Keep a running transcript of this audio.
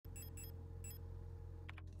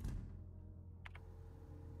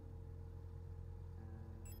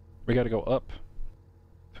We gotta go up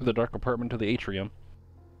through the dark apartment to the atrium.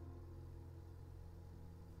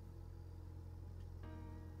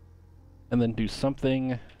 And then do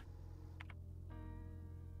something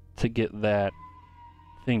to get that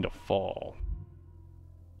thing to fall.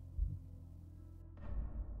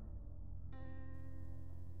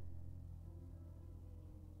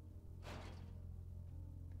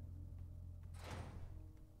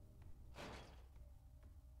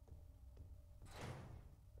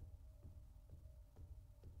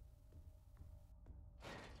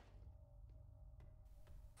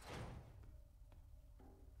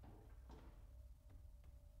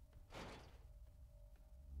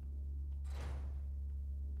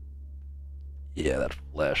 Yeah, that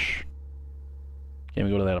flesh. Can't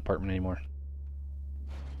even go to that apartment anymore.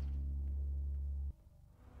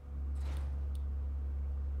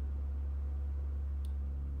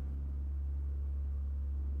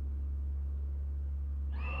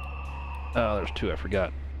 Oh, there's two, I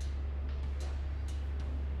forgot.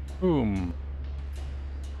 Boom.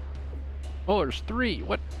 Oh, there's three.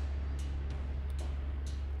 What?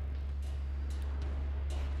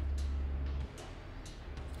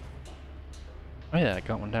 Oh yeah, I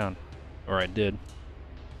got one down. Or I did.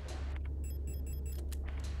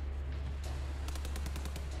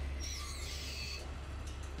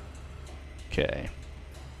 Okay.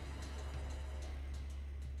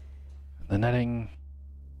 The netting.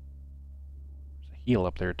 There's a heal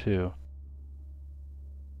up there too.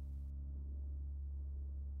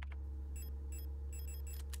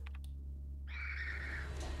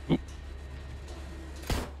 Oop.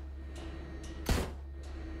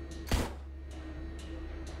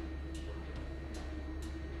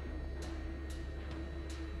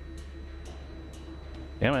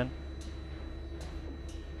 Yeah, man.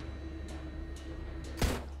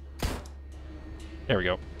 There we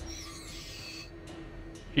go.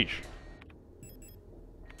 Sheesh.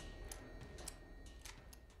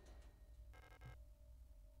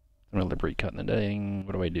 I'm gonna liberate cutting the netting.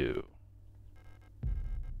 What do I do?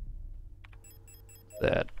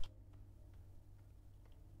 That.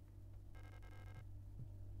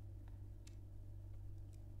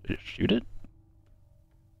 Did it shoot it?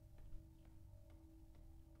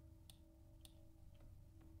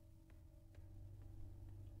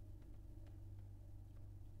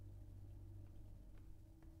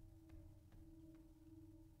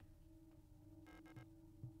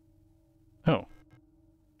 Oh.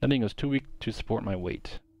 Netting is too weak to support my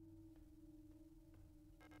weight.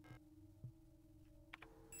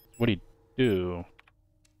 What do you do?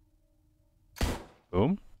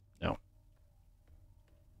 Boom? No.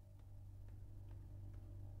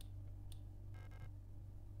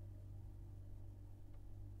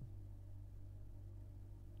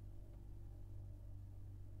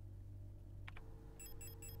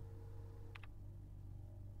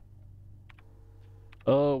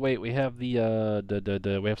 Oh wait, we have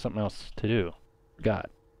the we have something else to do. Forgot.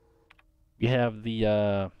 We have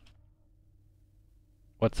the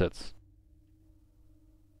what's it?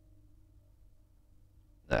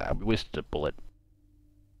 Ah, we wasted a bullet.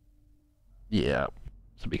 Yeah.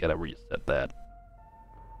 So we gotta reset that.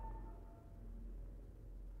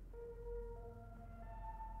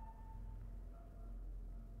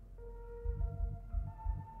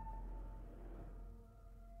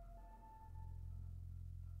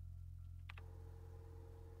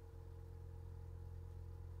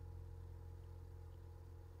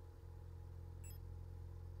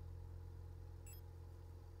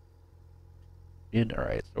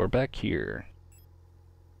 Alright, so we're back here.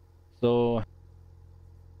 So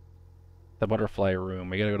the butterfly room.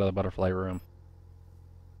 We gotta go to the butterfly room.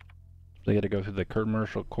 So we gotta go through the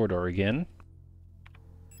commercial corridor again.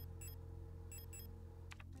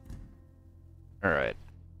 Alright.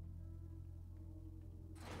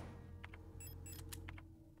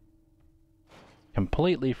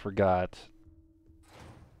 Completely forgot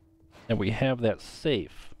that we have that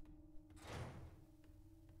safe.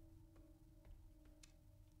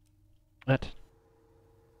 What?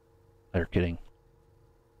 They're kidding.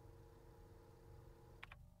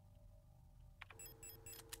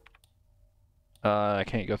 I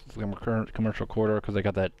can't go through the current commercial corridor because I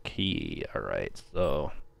got that key. Alright,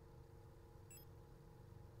 so...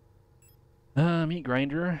 meat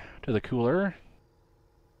grinder to the cooler.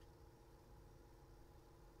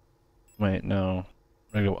 Wait, no.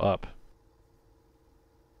 I'm gonna go up.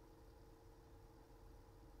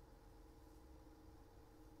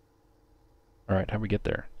 Alright, how'd we get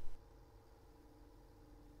there?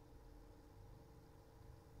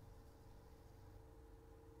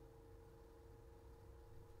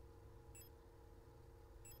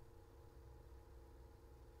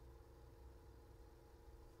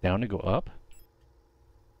 Down to go up?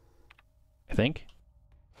 I think.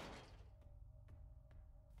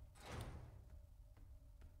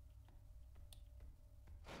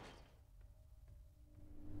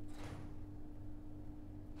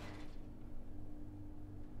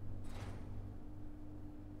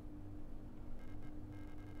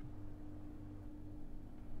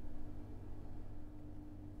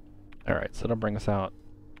 Alright, so that'll bring us out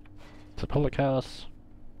to the public house.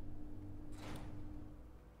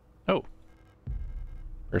 Oh.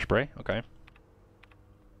 Air spray, okay.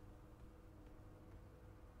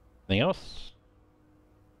 Anything else?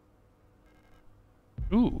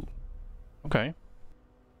 Ooh. Okay.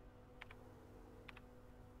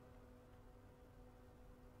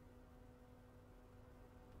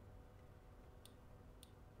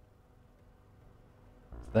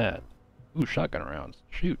 What's that? Ooh, shotgun rounds.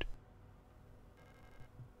 Shoot.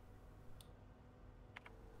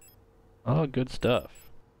 Oh, good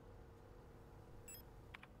stuff.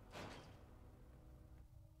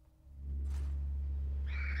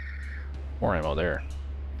 More ammo there.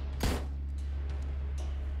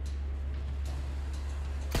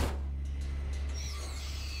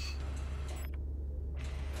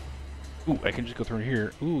 Ooh, I can just go through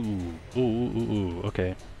here. Ooh,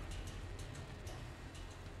 okay.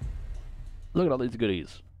 Look at all these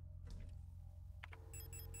goodies.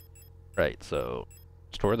 Right, so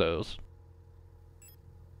store those.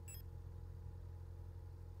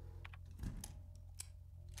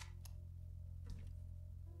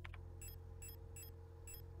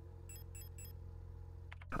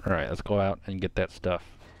 Alright, let's go out and get that stuff.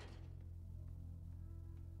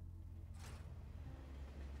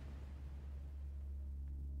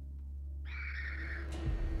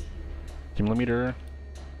 2mm.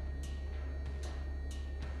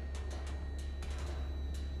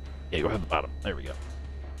 Yeah, go ahead the bottom. There we go.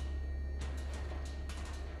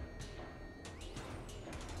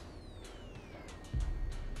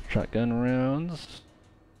 Shotgun rounds.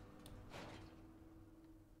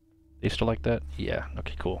 They still like that? Yeah,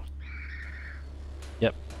 okay, cool.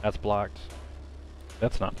 Yep, that's blocked.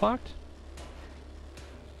 That's not blocked?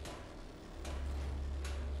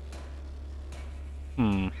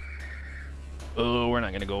 Oh, we're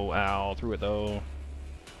not gonna go ow through it though.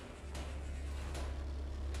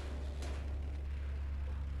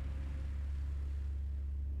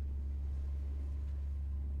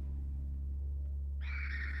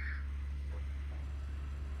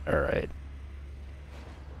 Alright.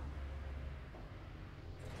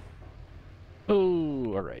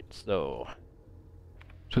 Oh, alright, so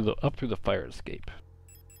up through the fire escape.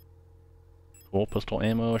 Cool, pistol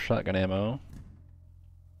ammo, shotgun ammo.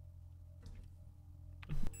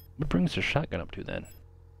 What brings the shotgun up to then?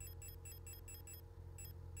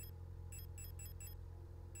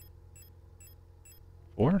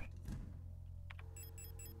 Four?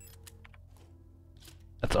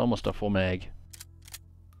 That's almost a full mag.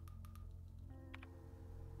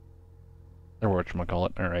 Or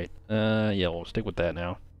whatchamacallit. Alright. Yeah, we'll stick with that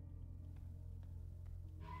now.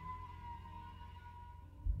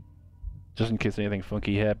 Just in case anything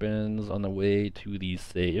funky happens on the way to the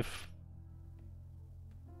safe.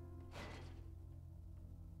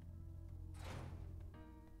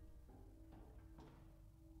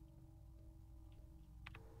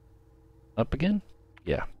 Up again?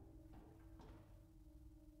 Yeah.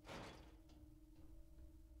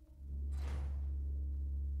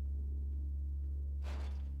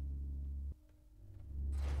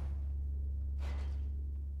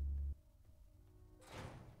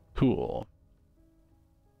 Cool.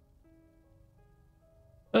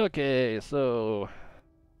 Okay, so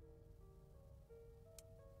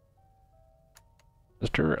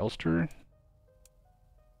Mr. Elster.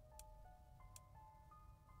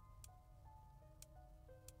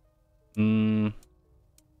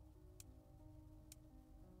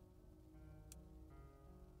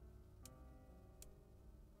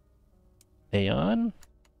 Aeon?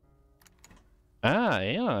 Ah,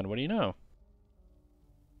 Aeon, what do you know?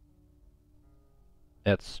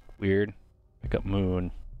 That's weird. Pick up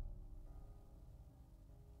Moon.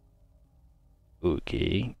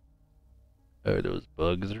 Okay. Are those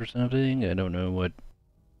bugs or something? I don't know what.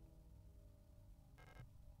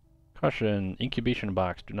 Caution, incubation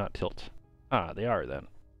box, do not tilt. Ah, they are then.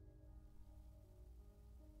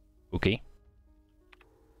 Okay.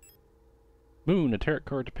 Moon, a tarot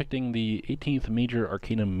card depicting the 18th major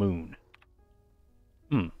arcanum moon.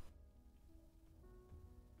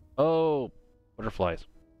 Oh, butterflies.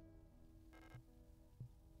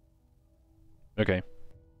 Okay.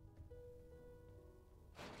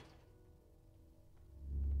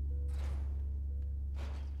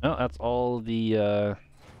 Well, that's all the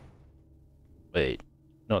Wait.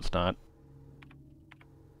 No, it's not.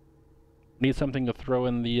 Need something to throw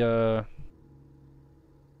in the,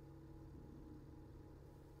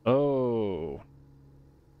 Oh.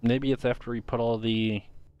 Maybe it's after we put all the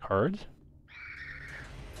cards?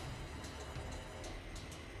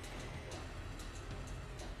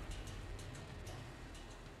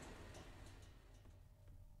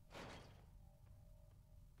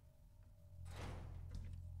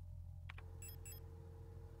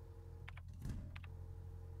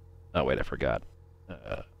 Oh, wait, I forgot.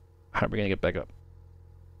 How are we gonna get back up?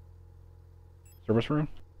 Service room?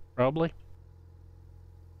 Probably?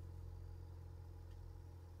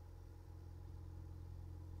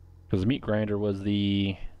 Because the meat grinder was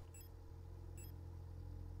the...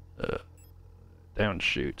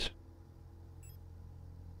 downshoot.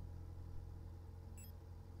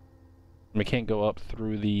 We can't go up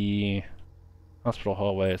through the hospital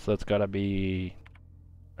hallway, so that's gotta be...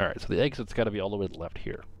 Alright, so the exit's gotta be all the way to the left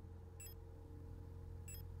here.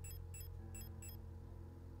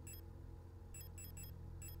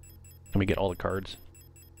 Can we get all the cards?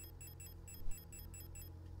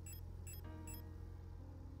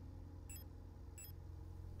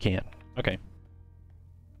 Can't. Okay.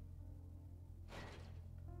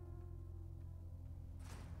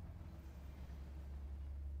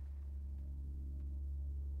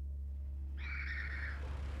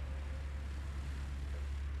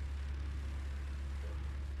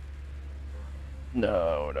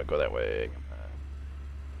 No, don't go that way.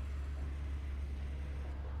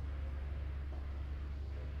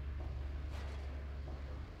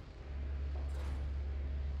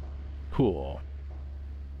 Cool.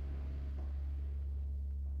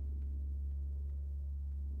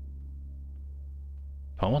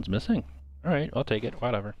 Someone's missing. Alright, I'll take it.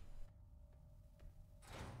 Whatever.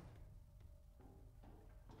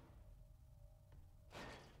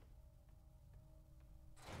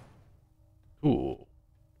 Cool.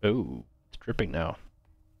 Oh, it's dripping now.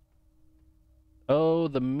 Oh,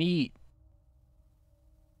 the meat.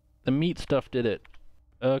 The meat stuff did it.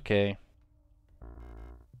 Okay.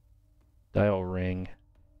 Dial ring.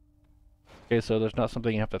 Okay, so there's not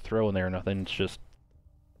something you have to throw in there or nothing. It's just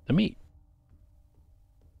the meat.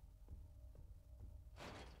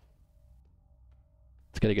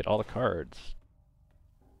 It's gonna get all the cards.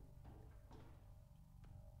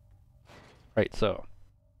 Right, so.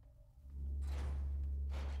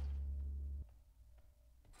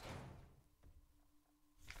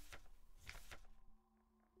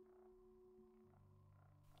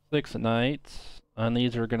 Six nights, and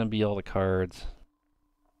these are gonna be all the cards.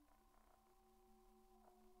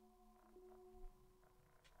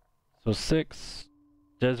 So 6,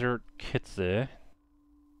 Desert Kitze.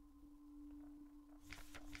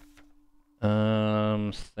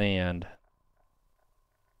 Sand.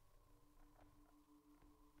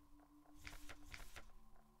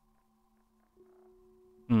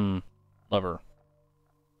 Lover.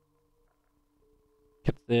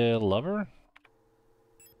 Kitze lover?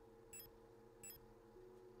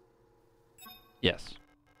 Yes.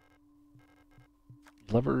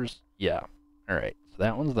 Lovers, yeah. Alright, so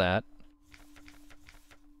that one's that.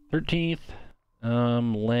 13th,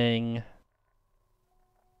 Lang.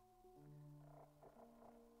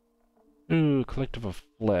 Ooh, collective of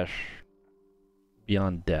flesh.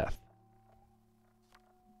 Beyond death.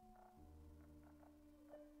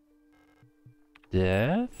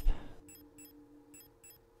 Death?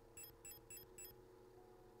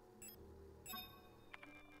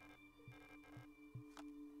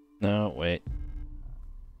 No, wait.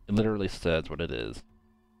 It literally says what it is.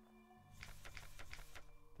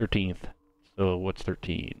 13th. So what's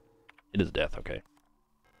 13? It is death, okay.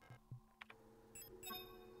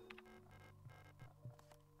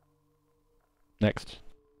 Next.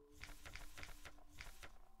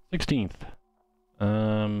 16th.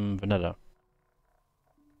 Veneta.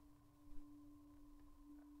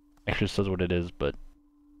 Actually says what it is, but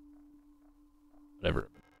whatever.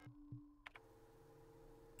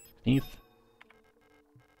 16th.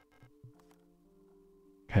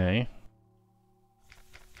 Okay.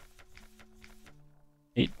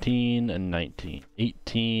 18 and 19.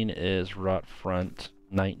 18 is rot front,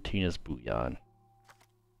 19 is bouillon.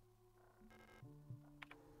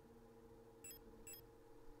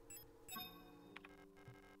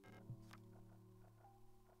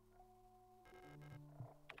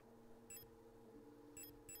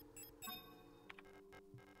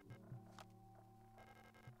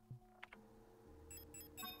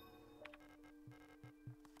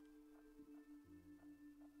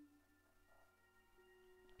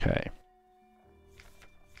 Okay.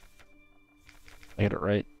 I get it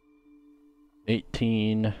right.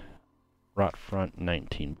 18. Rot front,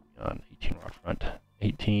 19 on 18 rot front.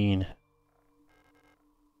 18.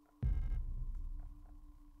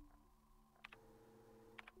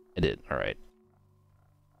 I did, alright.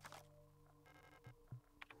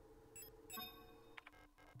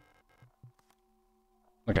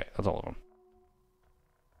 Okay, that's all of them.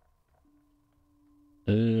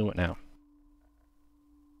 What now?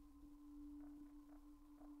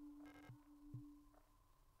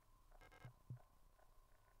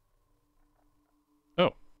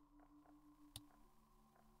 Oh.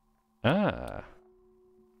 Ah.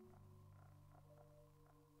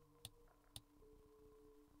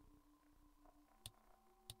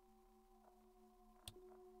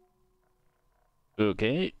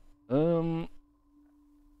 Okay.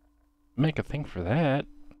 Make a thing for that.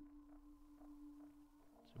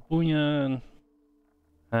 So boolean,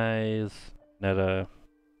 highs, meta,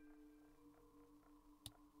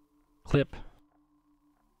 clip.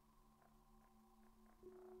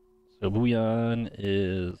 So boolean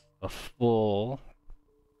is a full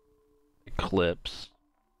eclipse.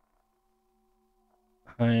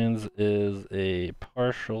 Hines is a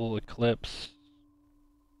partial eclipse.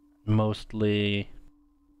 Mostly.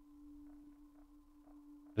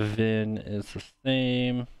 Vin is the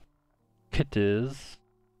same. Kit is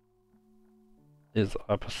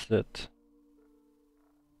opposite.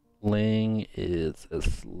 Ling is a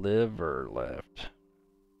sliver left.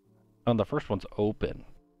 Oh, the first one's open.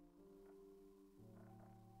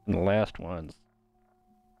 And the last one's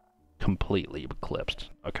completely eclipsed.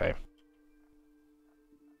 Okay.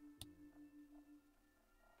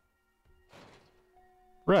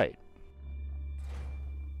 Right.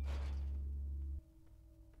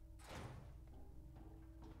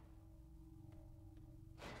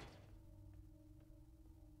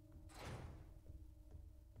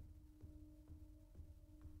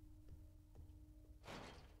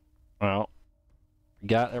 Well,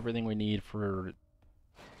 got everything we need for,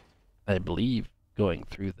 I believe, going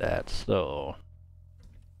through that, so...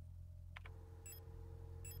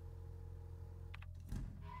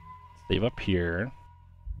 Save up here.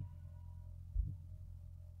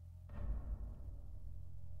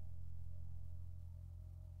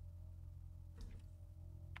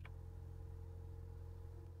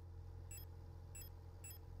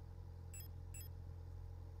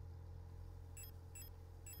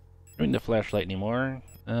 Doing the flashlight anymore.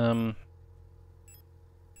 Auto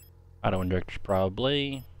injectors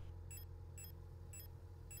probably.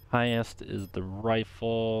 Highest is the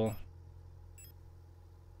rifle.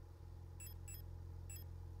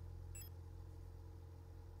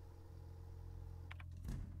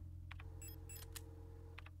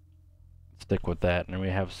 Stick with that, and then we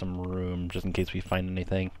have some room just in case we find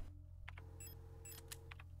anything.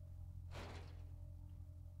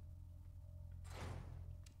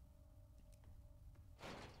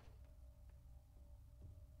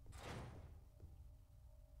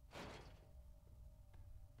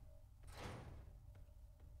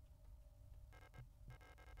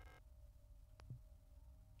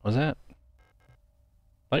 What was that?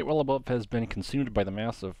 Light well above has been consumed by the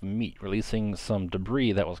mass of meat, releasing some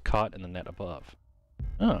debris that was caught in the net above.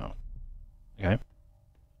 Oh. Okay.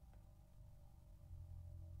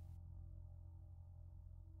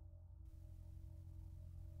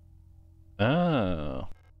 Oh.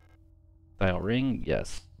 Dial ring?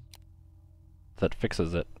 Yes. That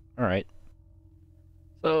fixes it. Alright.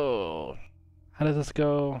 So, how does this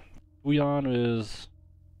go? Bouillon is...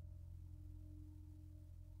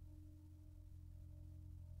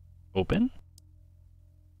 open?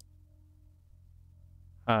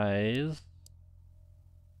 Eyes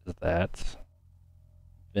is that.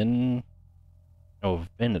 Vin... oh,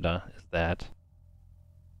 Vinida is that.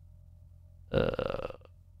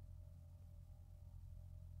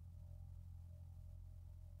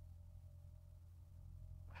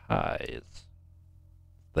 Eyes.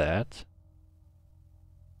 That.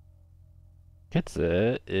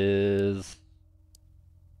 Kitsa is...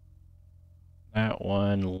 that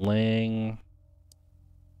one. Ling.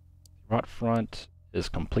 Rot front is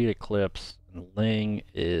complete eclipse, and Ling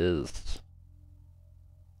is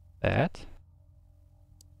that.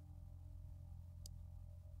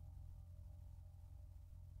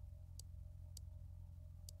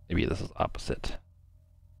 Maybe this is opposite.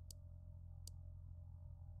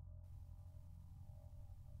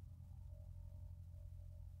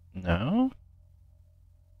 No?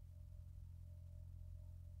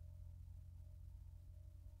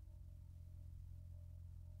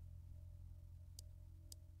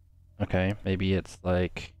 Okay, maybe it's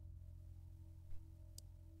like...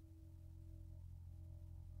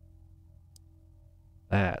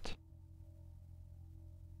 that.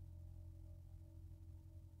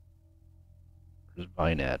 Where's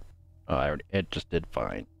Vine at? Oh, it just did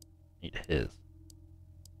Vine. Need his.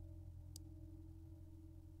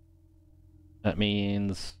 That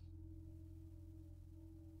means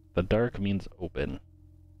the dark means open.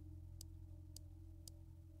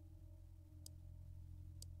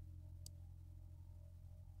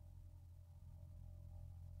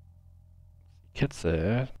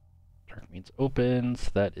 Kitsa. Dark means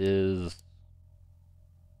opens. That is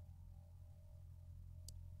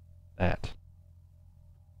that.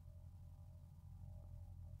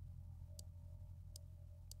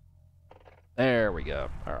 There we go.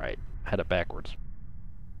 Alright. Had it backwards.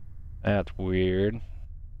 That's weird. It's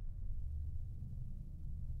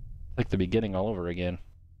like the beginning all over again.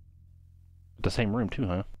 The same room too,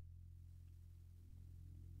 huh?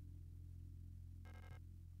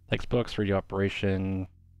 Textbooks, radio operation.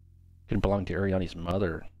 Could belong to Ariani's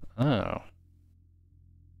mother. Oh.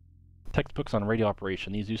 Textbooks on radio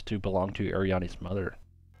operation. These used to belong to Ariani's mother.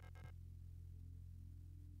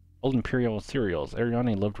 Old Imperial cereals.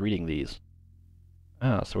 Ariani loved reading these.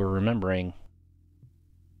 Ah, so we're remembering.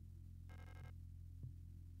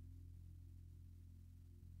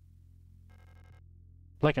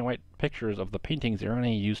 Black and white pictures of the paintings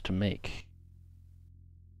Ariani used to make.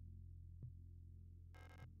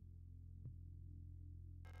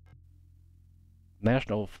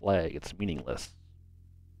 National flag. It's meaningless.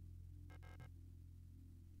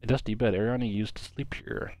 A dusty bed. Ariani used to sleep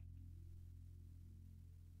here.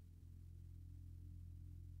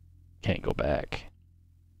 Can't go back.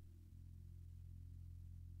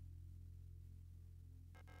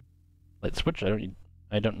 Light switch.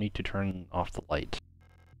 I don't need to turn off the light.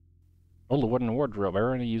 Oh, the wooden wardrobe.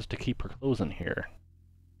 Ariani used to keep her clothes in here.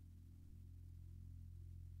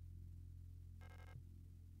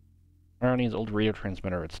 Ariani's old radio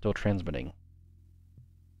transmitter. It's still transmitting.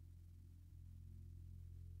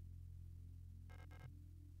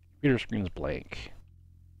 Computer screen's blank.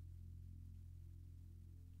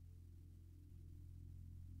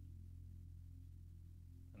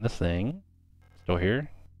 And this thing, still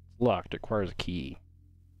here. It's locked. It requires a key.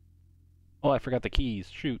 Oh, I forgot the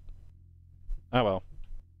keys. Shoot. Oh well.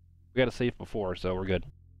 We got a safe before, so we're good.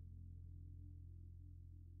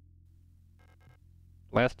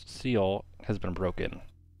 Last seal has been broken.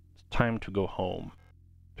 It's time to go home.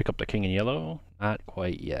 Pick up the king in yellow? Not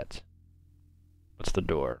quite yet. What's the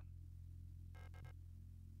door?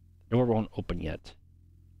 The door won't open yet.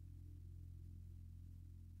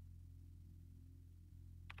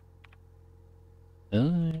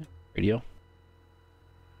 Radio.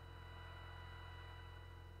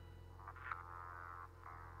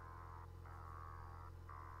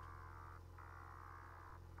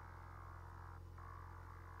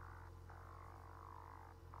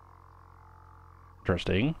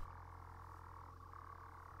 Interesting.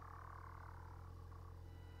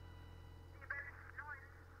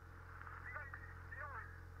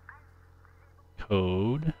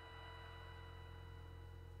 Code.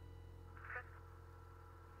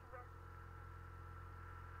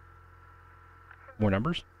 More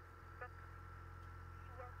numbers?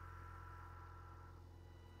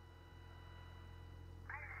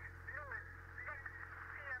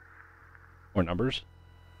 More numbers?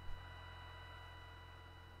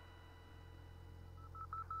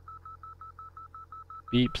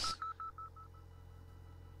 Beeps.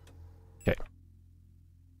 Okay.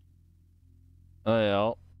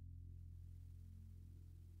 Well.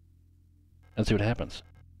 Let's see what happens.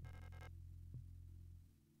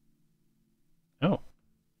 Oh.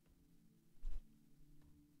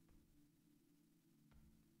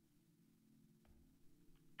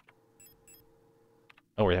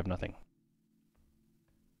 Oh, we have nothing.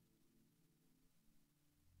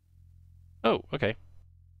 Oh, okay.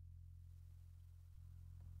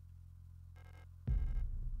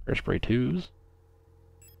 Hairspray 2s.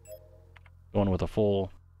 Going with a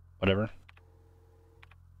full whatever.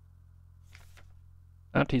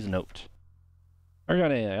 Auntie's note.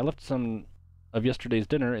 Ariane, I left some of yesterday's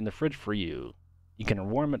dinner in the fridge for you. You can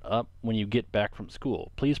warm it up when you get back from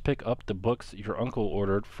school. Please pick up the books your uncle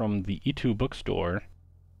ordered from the E2 bookstore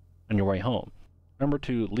on your way home. Remember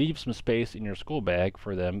to leave some space in your school bag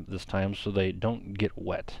for them this time so they don't get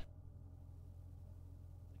wet.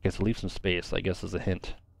 I guess leave some space, I guess, is a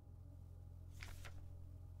hint.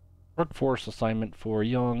 Workforce assignment for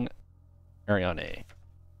young Ariane.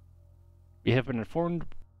 We have been informed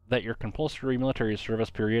that your compulsory military service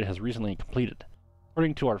period has recently completed.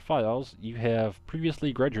 According to our files, you have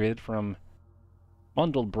previously graduated from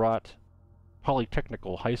Mandelbrot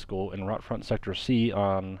Polytechnical High School in Route Front Sector C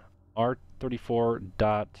on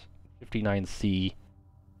R34.59C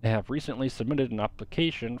I have recently submitted an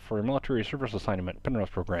application for a military service assignment, Penrose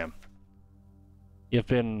program. You have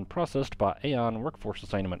been processed by Aeon Workforce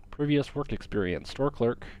Assignment. Previous work experience: store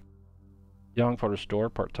clerk, young photo store,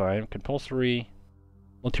 part-time, compulsory,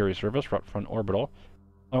 military service, route front orbital,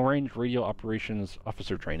 long-range radio operations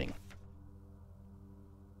officer training.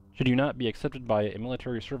 Should you not be accepted by a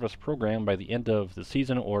military service program by the end of the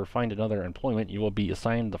season or find another employment, you will be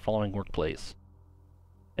assigned the following workplace: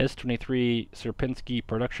 S-23 Sierpinski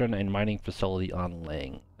Production and Mining Facility on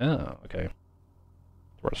Lang. Oh, okay.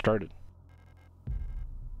 That's where it started.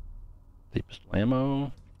 The pistol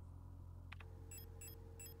ammo.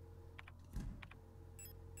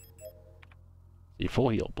 See, full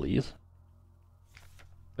heal, please.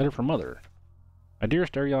 Letter from Mother. My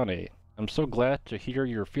dearest Ariane, I'm so glad to hear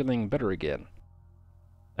you're feeling better again.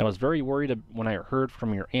 I was very worried when I heard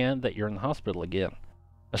from your aunt that you're in the hospital again.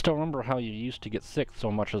 I still remember how you used to get sick so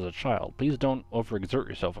much as a child. Please don't overexert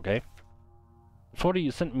yourself, okay? The photo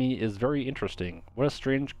you sent me is very interesting. What a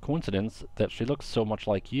strange coincidence that she looks so much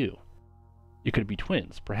like you. You could be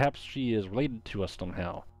twins. Perhaps she is related to us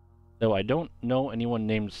somehow. Though I don't know anyone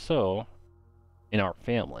named So in our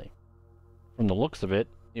family. From the looks of it,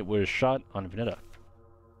 it was shot on Veneta.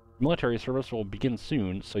 Military service will begin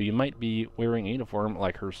soon, so you might be wearing a uniform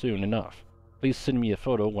like her soon enough. Please send me a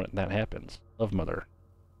photo when that happens. Love, Mother.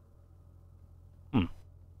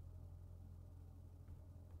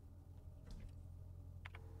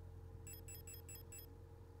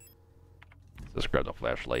 Let's grab the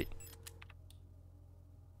flashlight.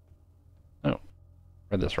 Oh,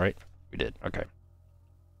 read this right? We did, okay.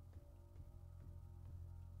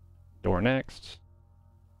 Door next.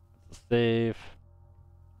 Save.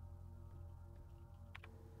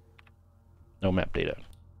 No map data.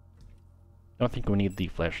 Don't think we need the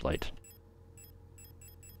flashlight.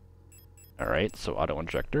 Alright, so auto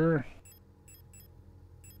injector.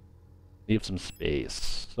 Leave some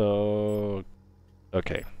space. So,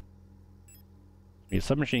 okay. Need a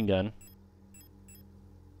submachine gun.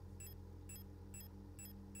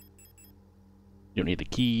 You don't need the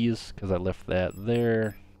keys, because I left that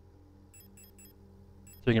there.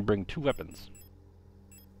 So you can bring 2 weapons.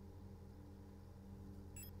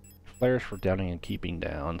 Flares for downing and keeping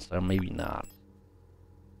down, so maybe not.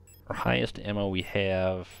 Our highest ammo we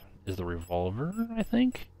have is the revolver, I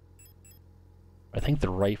think? I think the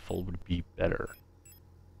rifle would be better.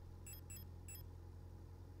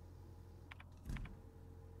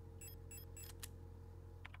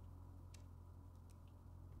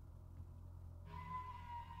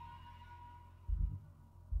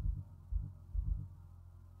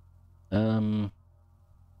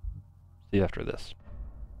 See after this.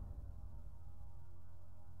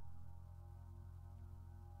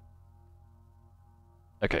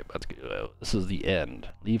 Okay, let's go. This is the end.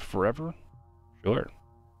 Leave forever? Sure.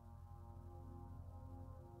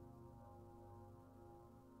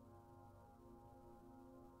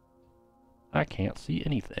 I can't see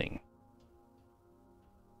anything.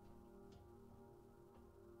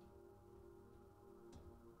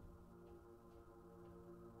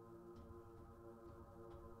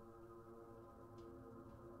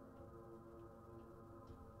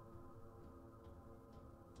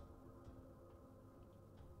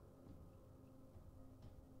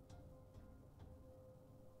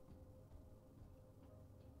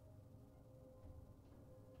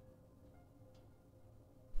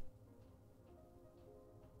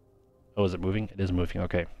 Oh, is it moving? It is moving,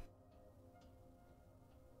 okay.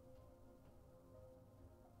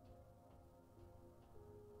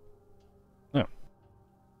 Oh.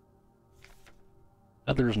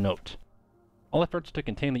 Other's note. All efforts to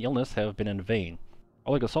contain the illness have been in vain.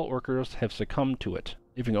 All the assault workers have succumbed to it,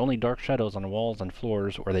 leaving only dark shadows on walls and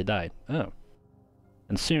floors where they died. Oh.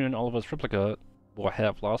 And soon, all of us replica will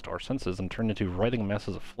have lost our senses and turned into writhing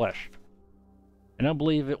masses of flesh. I now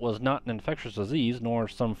believe it was not an infectious disease, nor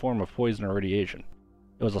some form of poison or radiation.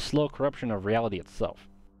 It was a slow corruption of reality itself.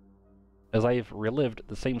 As I've relived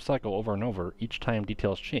the same cycle over and over, each time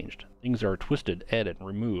details changed. Things are twisted, added,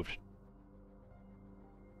 removed.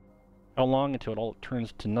 How long until it all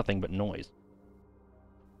turns to nothing but noise?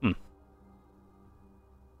 A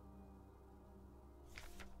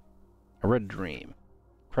red dream.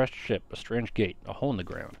 Crashed ship, a strange gate, a hole in the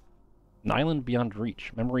ground. An island beyond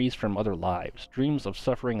reach, memories from other lives, dreams of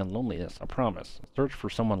suffering and loneliness, a promise, a search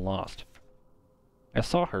for someone lost. I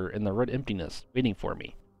saw her in the red emptiness, waiting for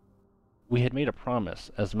me. We had made a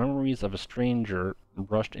promise, as memories of a stranger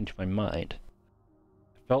rushed into my mind.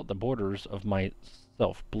 I felt the borders of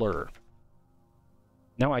myself blur.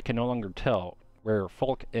 Now I can no longer tell where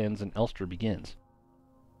Falk ends and Elster begins.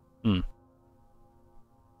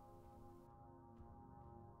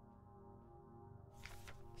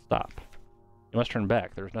 Stop. You must turn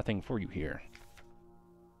back. There is nothing for you here.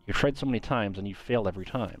 You've tried so many times, and you've failed every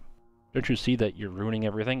time. Don't you see that you're ruining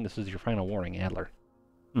everything? This is your final warning, Adler.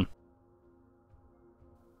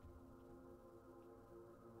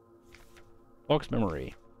 Folks'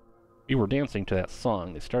 memory. We were dancing to that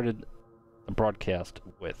song they started the broadcast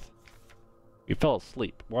with. We fell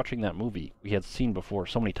asleep, watching that movie we had seen before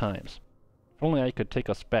so many times. If only I could take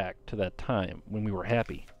us back to that time when we were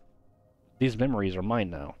happy. These memories are mine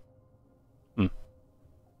now.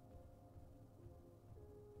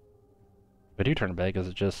 If I do turn back, is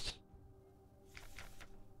it just...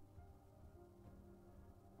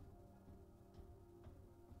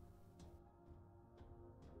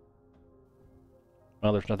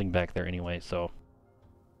 Well, there's nothing back there anyway, so...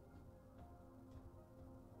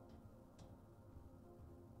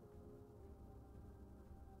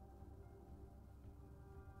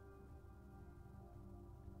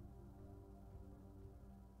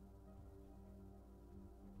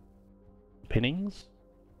 Pinnings?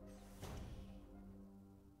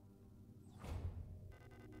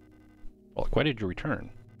 Well, why did you return?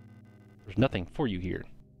 There's nothing for you here.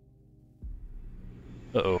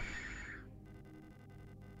 Uh-oh.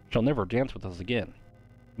 She'll never dance with us again,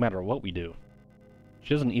 no matter what we do.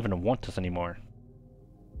 She doesn't even want us anymore.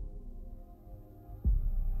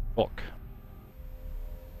 Look.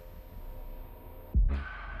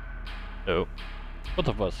 No. Both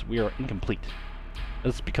of us, we are incomplete.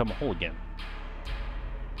 Let's become whole again.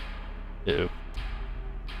 Uh-oh.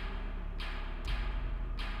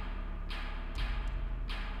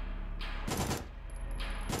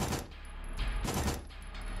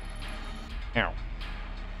 Ow.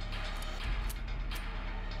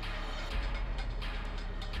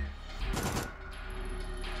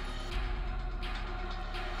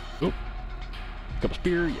 Oop. Pick up a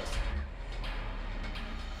spear, yes.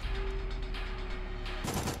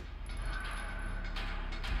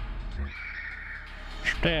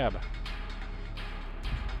 Stab.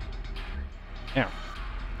 Ow.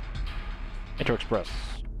 Enter Express.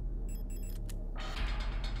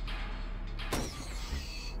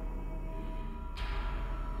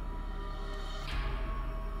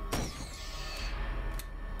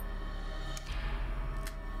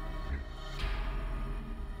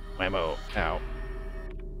 Ammo. Ow.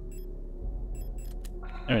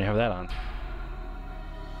 I don't even have that on.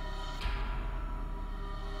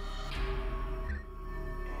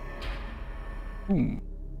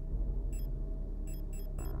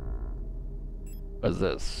 What's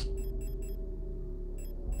this?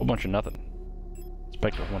 A whole bunch of nothing.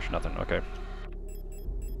 Spectre, a whole bunch of nothing. Okay.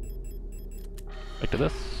 Back to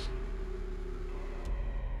this.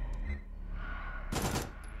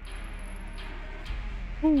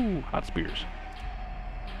 Ooh, hot spears.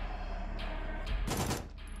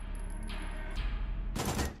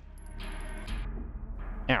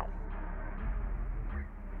 Ow.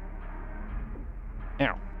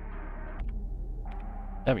 Ow.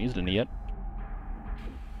 I haven't used any yet.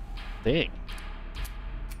 Dang.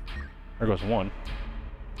 There goes one.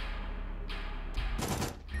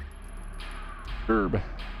 Herb.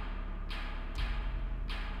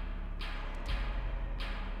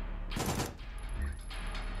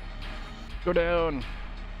 Go down.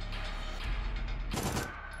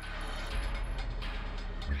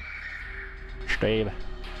 Stave.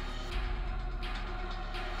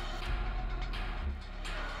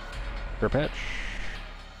 Patch.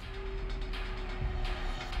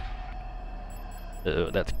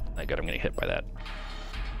 That's not good. I'm getting hit by that.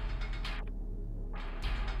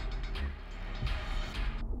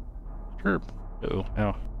 Sure. Uh-oh.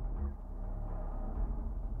 Ow.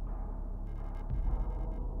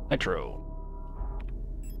 Nitro.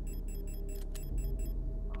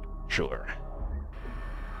 Sure.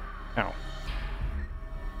 Ow.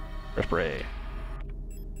 Spray.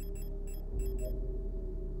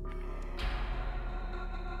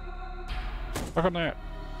 Look on that.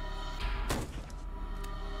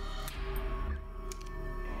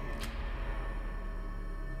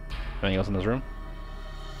 Anything else in this room?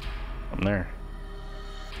 I'm there.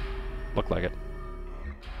 Look like it.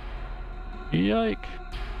 Yike.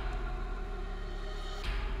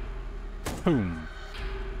 Boom.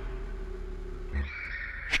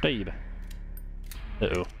 Stave.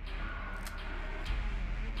 Uh-oh.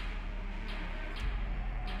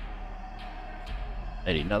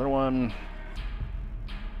 I need another one.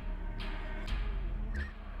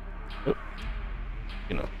 Oh.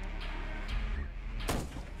 You know.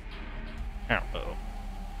 Ow. Uh-oh.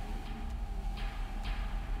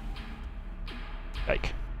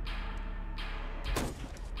 Yike.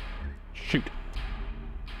 Shoot.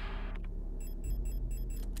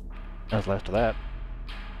 That was last of that.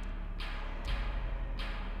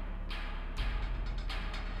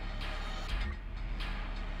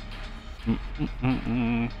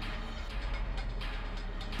 Mm-mm-mm-mm.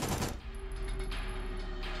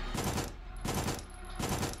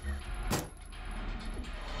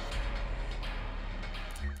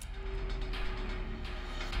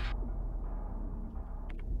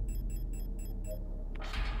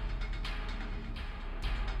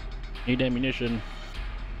 Need ammunition.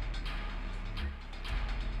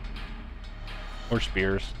 Or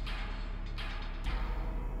spears.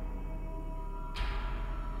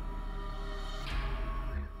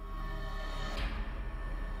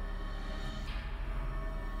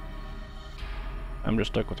 I'm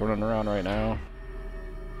just stuck with running around right now.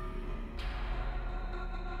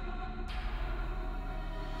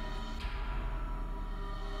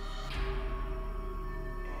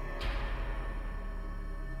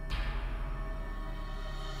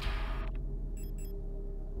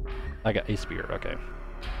 I got a spear, okay.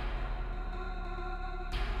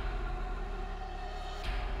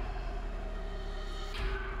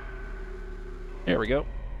 There we go.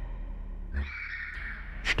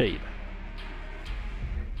 Stayed.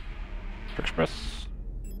 Express.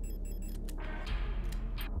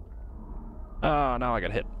 Ah, now I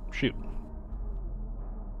got hit. Shoot.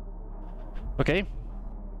 Okay.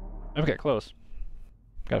 I've got close.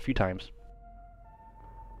 Got a few times.